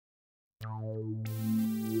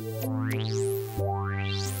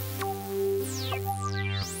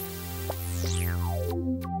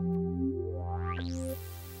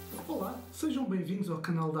Olá, sejam bem-vindos ao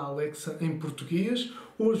canal da Alexa em português.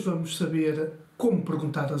 Hoje vamos saber como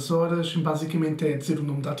perguntar as horas, basicamente é dizer o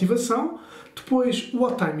nome da ativação, depois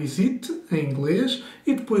what time is it, em inglês,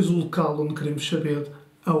 e depois o local onde queremos saber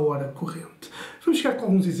a hora corrente. Vamos chegar com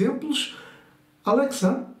alguns exemplos.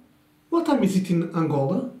 Alexa, what time is it in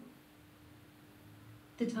Angola?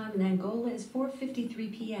 The time in Angola is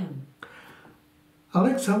 4:53 p.m.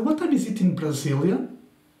 Alexa, what time is it in Brasília?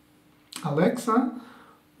 Alexa,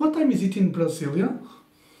 what time is it in Brasília?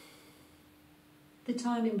 The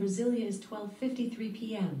time in Brasília is 12:53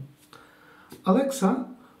 p.m. Alexa,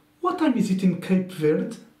 what time is it in Cape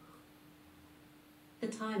Verde? The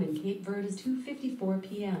time in Cape Verde is 2:54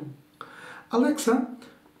 p.m. Alexa,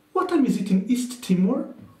 what time is it in East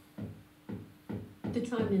Timor? The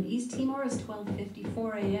time in East Timor is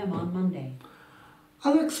 12:54 a.m. on Monday.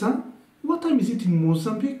 Alexa, what time is it in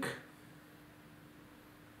Mozambique?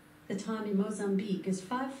 The time in Mozambique is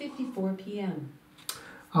 5:54 p.m.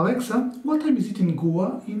 Alexa, what time is it in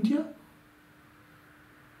Goa, India?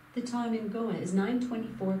 The time in Goa is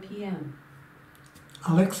 9:24 p.m.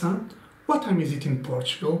 Alexa, what time is it in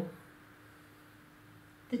Portugal?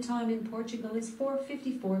 The time in Portugal is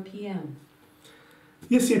 4:54 p.m.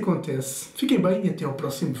 E assim acontece. Fiquem bem e até ao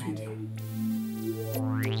próximo vídeo.